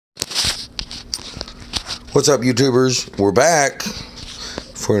What's up, YouTubers? We're back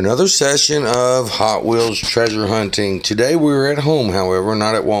for another session of Hot Wheels treasure hunting. Today we're at home, however,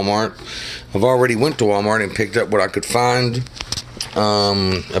 not at Walmart. I've already went to Walmart and picked up what I could find.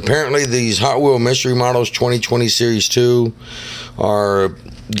 Apparently these Hot Wheel Mystery Models 2020 Series 2 are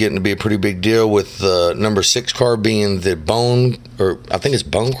getting to be a pretty big deal, with the number 6 car being the Bone, or I think it's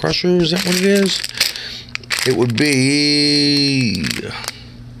Bone Crusher, is that what it is? It would be...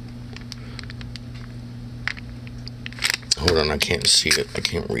 Hold on, I can't see it. I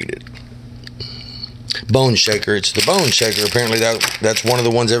can't read it. Bone Shaker. It's the Bone Shaker. Apparently that's one of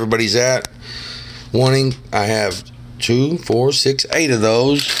the ones everybody's wanting. I have 2, 4, 6, 8 of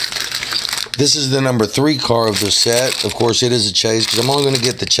those. This is the number 3 car of the set. Of course, it is a chase, because I'm only going to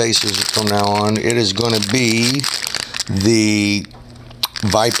get the chases from now on. It is going to be the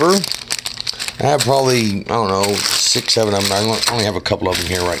Viper. I have probably, I don't know, 6, 7 of them. I only have a couple of them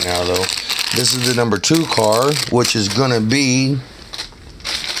here right now, though. This is the number 2 car, which is going to be...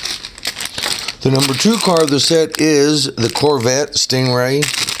 The number 2 car of the set is the Corvette Stingray.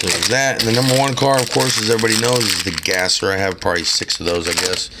 There's that. And the number 1 car, of course, as everybody knows, is the Gasser. I have probably 6 of those, I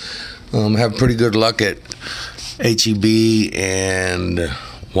guess. Have pretty good luck at H-E-B and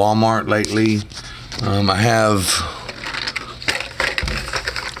Walmart lately.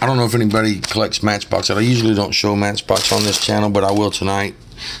 I don't know if anybody collects Matchbox. I usually don't show Matchbox on this channel, but I will tonight,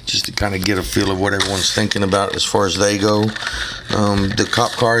 just to kind of get a feel of what everyone's thinking about as far as they go. The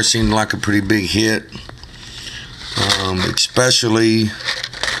cop cars seemed like a pretty big hit, especially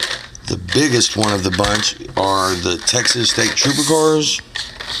the biggest one of the bunch are the Texas State Trooper cars.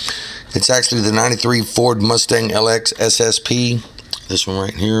 It's actually the 93 Ford Mustang LX SSP, this one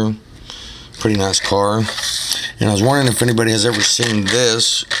right here. Pretty nice car. And I was wondering if anybody has ever seen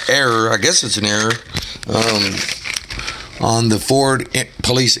this error, I guess it's an error, on the Ford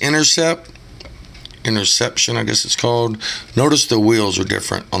Police Interception, I guess it's called. Notice the wheels are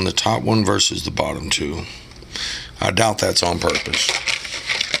different on the top one versus the bottom two. I doubt that's on purpose.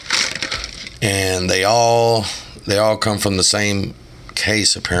 And they all come from the same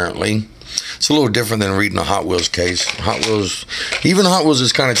case, apparently. It's a little different than reading a Hot Wheels case. Even Hot Wheels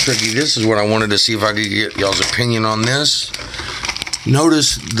is kind of tricky. This is what I wanted to see if I could get y'all's opinion on this.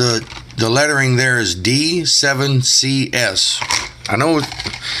 Notice the lettering there is D7CS. I know it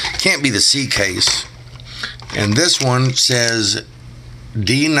can't be the C case. And this one says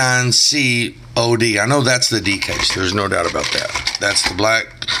D9COD. I know that's the D case. There's no doubt about that. That's the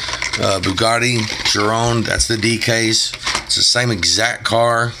black Bugatti Chiron. That's the D case. It's the same exact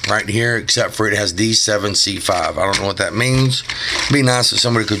car right here, except for it has D7C5. I don't know what that means. It'd be nice if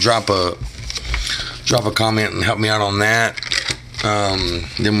somebody could drop a comment and help me out on that.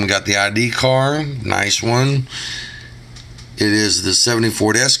 Then we got the ID car, nice one. It is the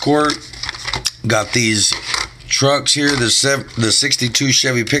 74 Escort. Got these trucks here, the 62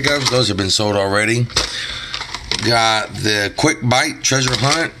 Chevy pickups. Those have been sold already. Got the Quick Bite Treasure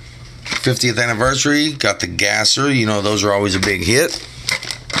Hunt 50th anniversary. Got the Gasser. You know, those are always a big hit.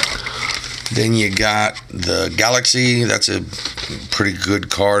 Then you got the Galaxy. That's a pretty good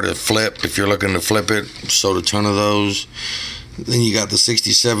car to flip if you're looking to flip it. Sold a ton of those. Then you got the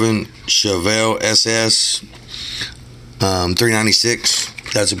 67 Chevelle SS 396.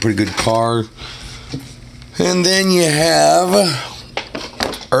 That's a pretty good car. And then you have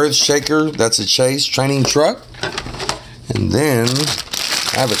Earth Shaker. That's a chase training truck. And then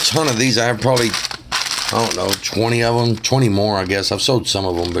I have a ton of these. I have probably, I don't know, 20 of them, 20 more, I guess. I've sold some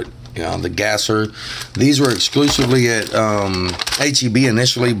of them, but you know, the Gasser. These were exclusively at H-E-B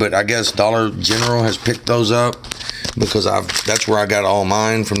initially, but I guess Dollar General has picked those up, because that's where I got all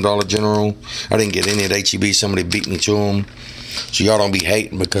mine, from Dollar General. I didn't get any at H-E-B. Somebody beat me to them. So y'all don't be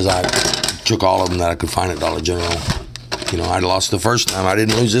hating because I took all of them that I could find at Dollar General. You know, I lost the first time. I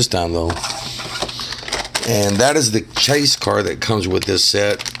didn't lose this time, though. And that is the chase car that comes with this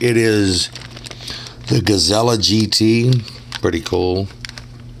set. It is the Gazella GT. Pretty cool.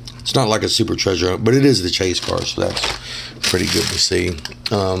 It's not like a super treasure, but it is the chase car, so that's pretty good to see.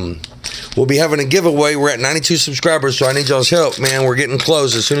 We'll be having a giveaway. We're at 92 subscribers, so I need y'all's help, man. We're getting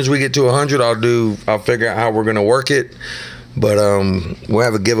close. As soon as we get to 100, I'll figure out how we're gonna work it. But we'll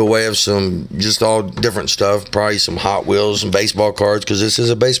have a giveaway of some, just all different stuff. Probably some Hot Wheels, some baseball cards, because this is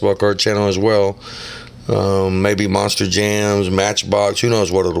a baseball card channel as well. Maybe Monster Jams, Matchbox, who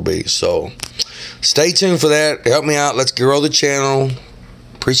knows what it'll be. So stay tuned for that. Help me out. Let's grow the channel.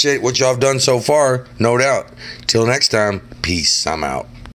 Appreciate what y'all have done so far, no doubt. Till next time, peace. I'm out.